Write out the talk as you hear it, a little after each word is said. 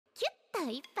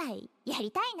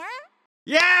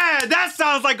Yeah, that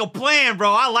sounds like a plan,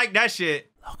 bro. I like that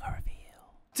shit.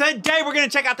 Today, we're gonna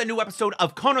check out the new episode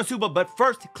of Konosuba, but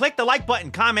first, click the like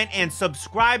button, comment, and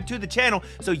subscribe to the channel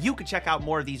so you can check out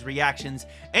more of these reactions,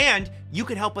 and you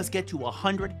can help us get to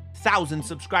 100,000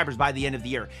 subscribers by the end of the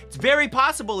year. It's very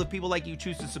possible if people like you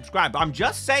choose to subscribe. I'm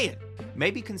just saying,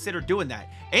 maybe consider doing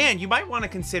that. And you might want to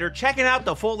consider checking out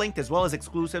the full length as well as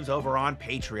exclusives over on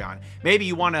Patreon. Maybe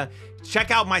you want to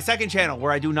check out my second channel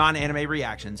where I do non-anime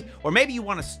reactions, or maybe you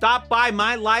want to stop by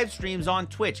my live streams on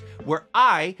Twitch where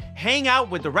I hang out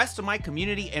with the rest of my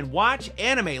community and watch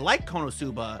anime like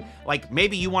Konosuba. Like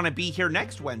maybe you want to be here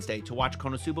next Wednesday to watch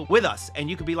Konosuba with us, and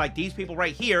you could be like these people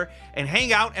right here and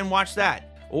hang out and watch that.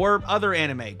 Or other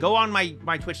anime. Go on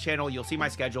my Twitch channel, you'll see my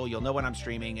schedule, you'll know when I'm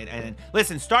streaming, and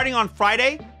listen, starting on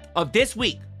Friday of this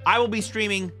week, I will be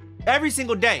streaming every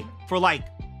single day for like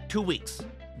 2 weeks,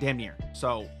 damn near.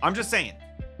 So I'm just saying,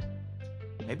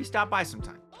 maybe stop by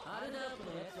sometime.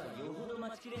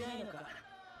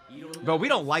 Bro, we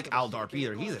don't like Aldarp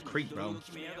either, he's a creep, bro.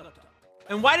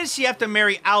 And why does she have to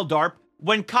marry Aldarp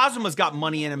when Kazuma's got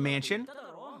money in a mansion?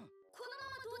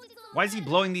 Why is he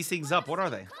blowing these things up? What are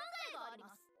they?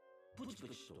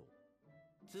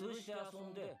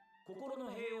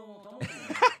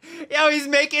 Yo, he's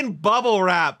making bubble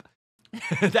wrap.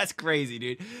 That's crazy,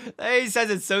 dude. He says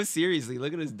it so seriously.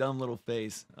 Look at his dumb little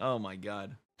face. Oh my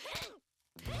god.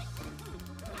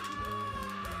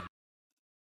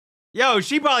 Yo,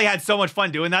 she probably had so much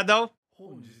fun doing that though.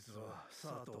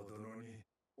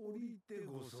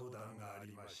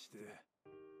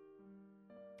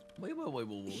 Wait.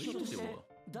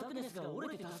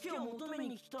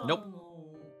 Nope.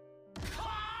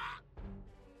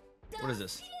 What is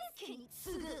this?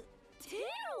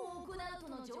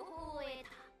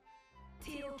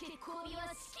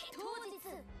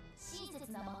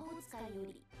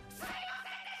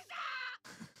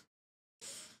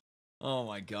 Oh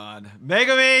my god.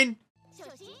 Megumin!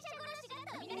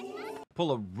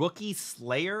 Pull a rookie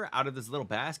slayer out of this little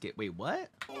basket. Wait, what?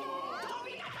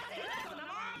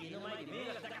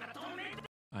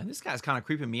 This guy's kind of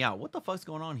creeping me out. What the fuck's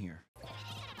going on here?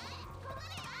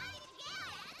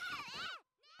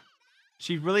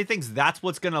 She really thinks that's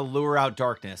what's gonna lure out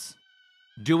darkness.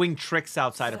 Doing tricks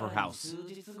outside of her house.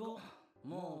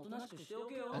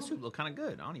 That suit look kind of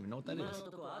good. I don't even know what that is.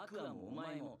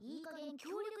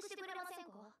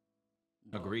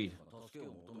 Agreed.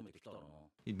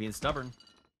 He's being stubborn.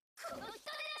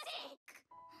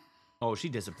 Oh, she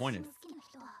disappointed.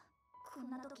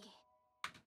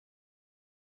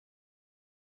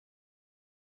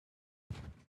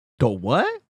 The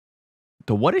what?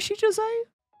 The what did she just say?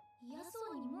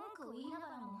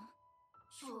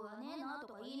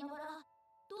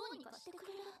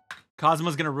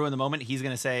 Kazuma's gonna ruin the moment. He's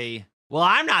gonna say, well,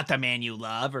 I'm not the man you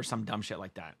love, or some dumb shit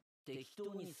like that.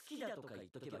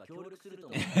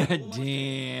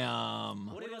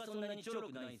 Damn.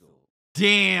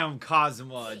 Damn,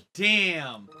 Kazuma.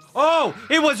 Damn. Oh,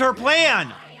 it was her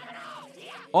plan.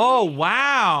 Oh,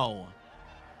 wow.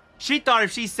 She thought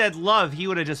if she said love, he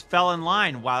would have just fell in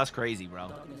line. Wow, that's crazy,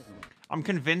 bro. I'm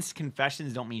convinced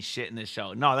confessions don't mean shit in this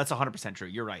show. No, that's 100% true.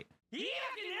 You're right.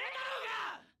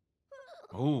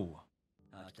 Oh.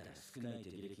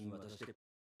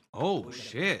 Oh,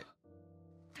 shit.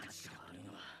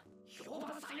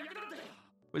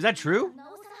 Was that true?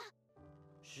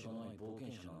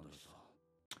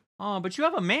 Oh, but you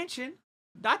have a mansion.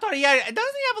 I thought he had... Doesn't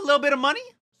he have a little bit of money?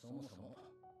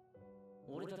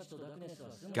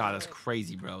 God, that's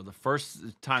crazy, bro. The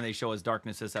first time they show us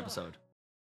darkness this episode.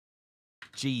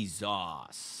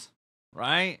 Jesus.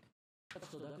 Right?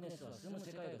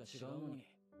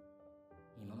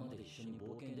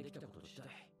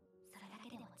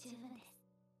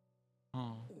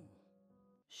 Oh.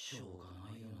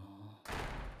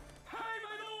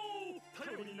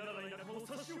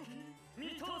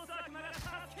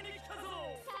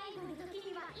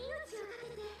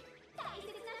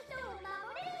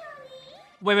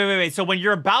 Wait. So when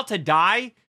you're about to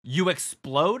die, you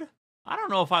explode? I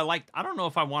don't know if I like, I don't know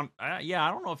if I want, yeah,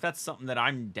 I don't know if that's something that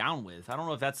I'm down with. I don't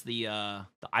know if that's the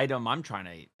item I'm trying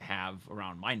to have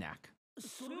around my neck.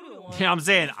 Yeah, I'm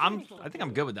saying, I think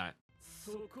I'm good with that.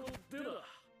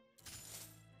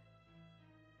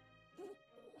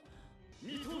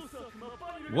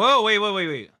 Whoa, wait.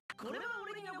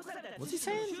 What's he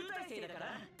saying?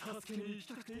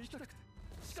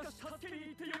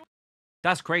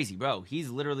 That's crazy, bro.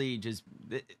 He's literally just,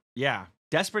 yeah,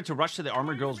 desperate to rush to the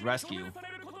armored girl's rescue,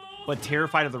 but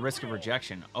terrified of the risk of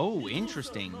rejection. Oh,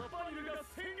 interesting.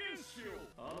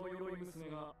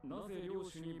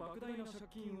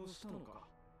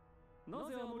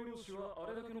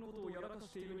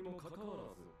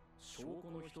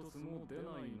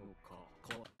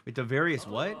 With the various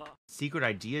what? Secret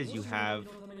ideas you have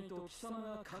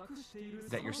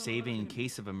that you're saving in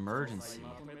case of emergency.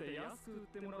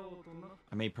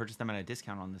 I may purchase them at a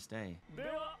discount on this day.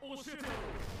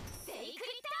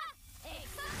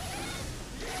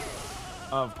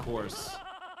 Of course.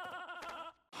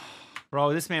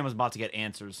 Bro, this man was about to get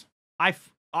answers.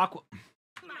 Aqua...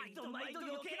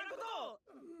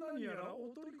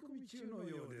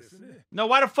 No,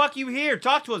 why the fuck you here?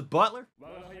 Talk to us, butler.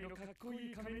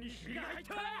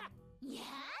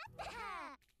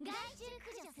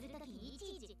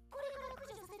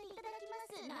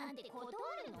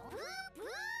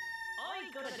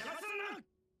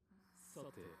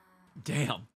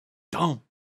 Damn. Dumb.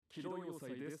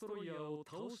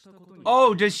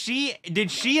 Oh, did she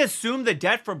assume the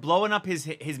debt for blowing up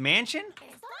his mansion?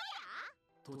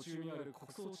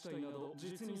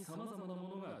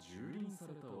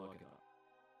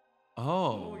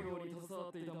 Oh.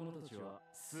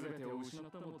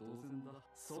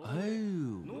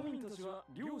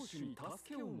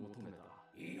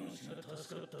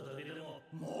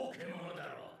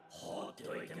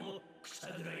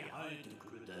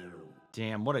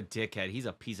 Damn, what a dickhead. He's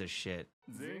a piece of shit.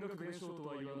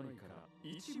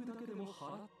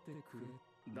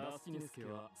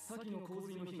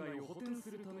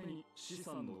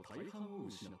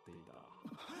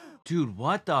 Dude,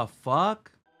 what the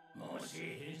fuck?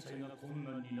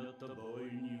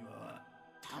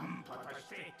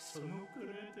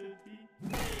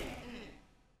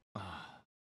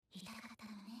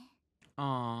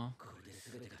 Aww.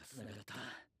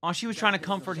 Oh, she was trying to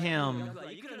comfort him.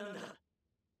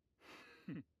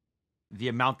 The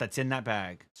amount that's in that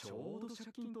bag.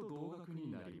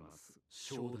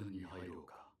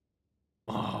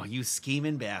 Oh, you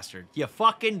scheming bastard. You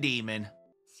fucking demon.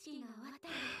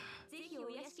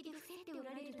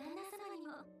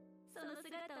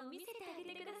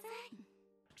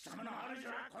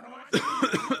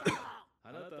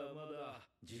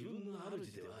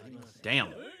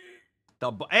 Damn.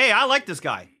 Hey, I like this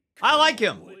guy. I like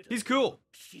him. He's cool.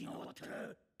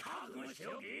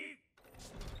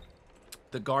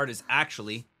 The guard is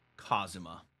actually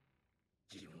Kazuma.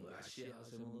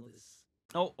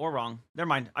 Oh, or wrong. Never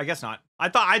mind. I guess not. I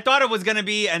thought it was gonna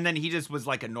be, and then he just was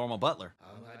like a normal butler.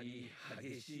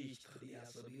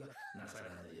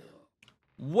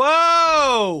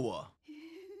 Whoa!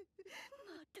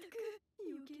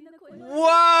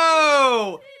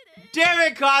 Whoa! Damn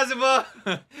it, Kazuma!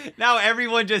 Now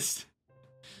everyone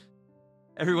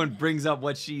brings up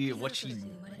what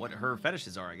her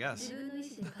fetishes are, I guess.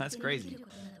 That's crazy.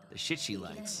 The shit she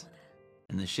likes.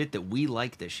 And the shit that we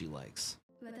like that she likes.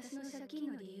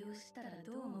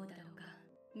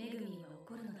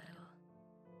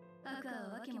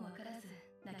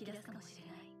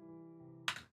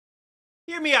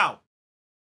 Hear me out.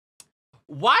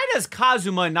 Why does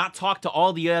Kazuma not talk to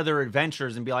all the other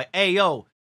adventurers and be like, hey, yo,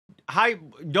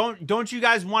 don't you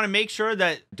guys want to make sure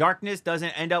that Darkness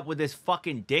doesn't end up with this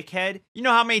fucking dickhead? You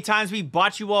know how many times we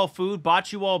bought you all food,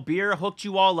 bought you all beer, hooked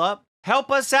you all up?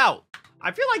 Help us out.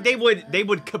 I feel like they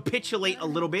would capitulate a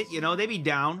little bit, you know? They'd be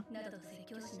down.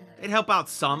 They'd help out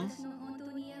some. That's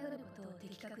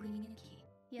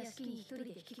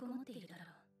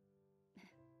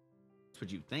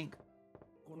what you think.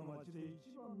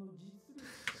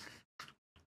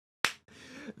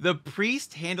 The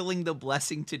priest handling the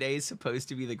blessing today is supposed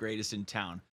to be the greatest in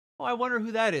town. Oh, I wonder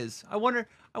who that is. I wonder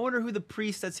who the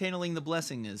priest that's handling the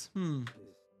blessing is.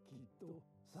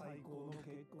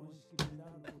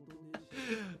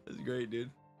 That's great,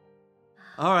 dude.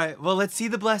 All right, well, let's see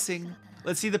the blessing.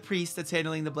 Let's see the priest that's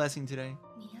handling the blessing today.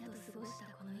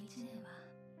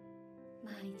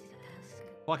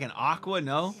 Fucking Aqua,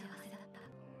 no?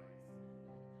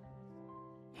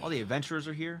 All the adventurers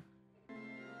are here.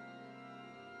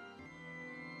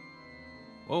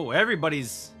 Whoa,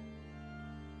 everybody's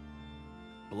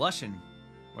blushing.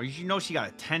 Or you know she got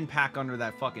a 10-pack under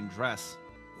that fucking dress.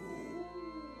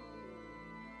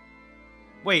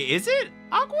 Wait, is it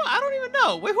Aqua? I don't even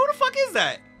know. Wait, who the fuck is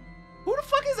that? Who the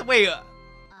fuck is it? Wait.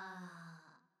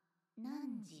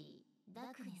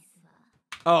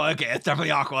 Oh, okay. That's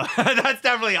definitely Aqua. That's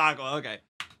definitely Aqua. Okay.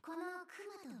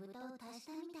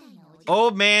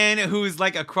 Old man who's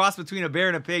like a cross between a bear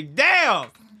and a pig. Damn!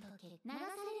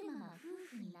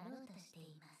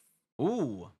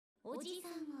 Ooh.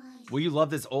 Will you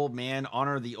love this old man,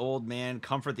 honor the old man,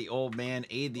 comfort the old man,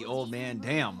 aid the old man?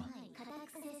 Damn.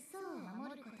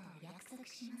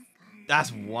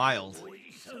 That's wild.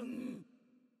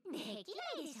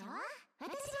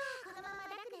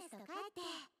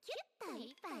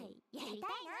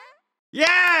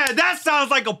 Yeah, that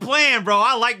sounds like a plan, bro.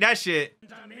 I like that shit.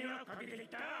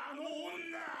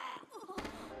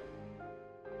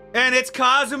 And it's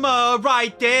Kazuma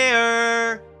right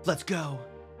there. Let's go.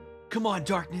 Come on,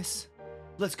 darkness.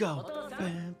 Let's go.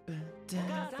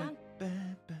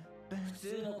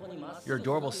 Your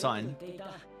adorable son.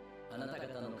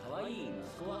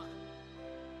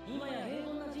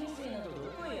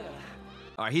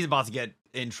 All right, he's about to get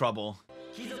in trouble.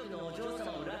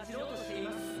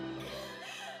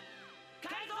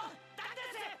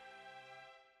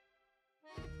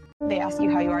 They ask you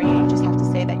how you are, you just have to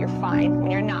say that you're fine when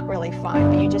you're not really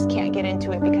fine, but you just can't get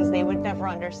into it because they would never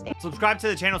understand. Subscribe to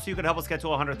the channel so you can help us get to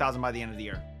 100,000 by the end of the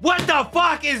year. What the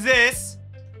fuck is this?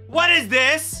 What is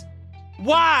this?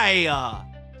 Why?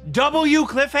 W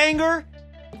cliffhanger?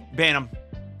 Ban him.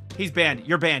 He's banned.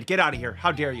 You're banned. Get out of here.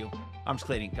 How dare you? I'm just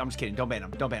kidding. I'm just kidding. Don't ban him.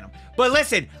 Don't ban him. But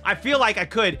listen, I feel like I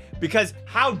could because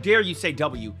how dare you say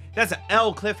W? That's an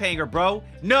L cliffhanger, bro.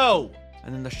 No.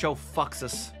 And then the show fucks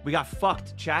us. We got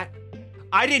fucked, chat.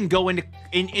 I didn't go into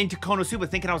Konosuba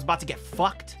thinking I was about to get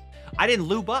fucked. I didn't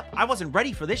lube up. I wasn't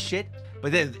ready for this shit.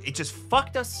 But then it just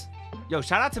fucked us. Yo,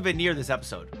 shout out to Veneer this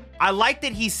episode. I like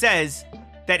that he says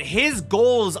that his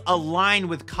goals align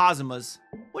with Kazuma's.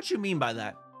 What you mean by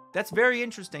that? That's very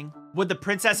interesting. Would the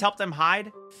princess help them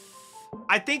hide?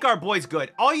 I think our boy's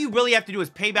good. All you really have to do is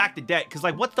pay back the debt. Because,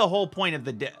 like, what's the whole point of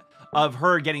the debt of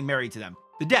her getting married to them?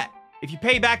 The debt. If you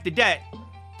pay back the debt,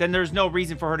 then there's no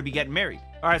reason for her to be getting married.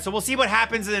 All right, so we'll see what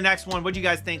happens in the next one. What do you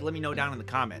guys think? Let me know down in the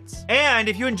comments. And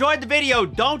if you enjoyed the video,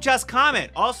 don't just comment.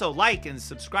 Also, like and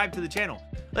subscribe to the channel.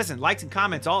 Listen, likes and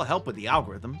comments all help with the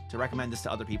algorithm to recommend this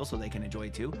to other people so they can enjoy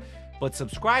it too. But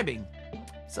subscribing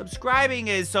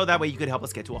is so that way you could help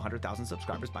us get to 100,000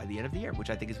 subscribers by the end of the year, which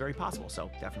I think is very possible.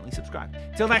 So definitely subscribe.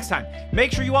 Till next time,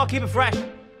 make sure you all keep it fresh.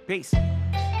 Peace.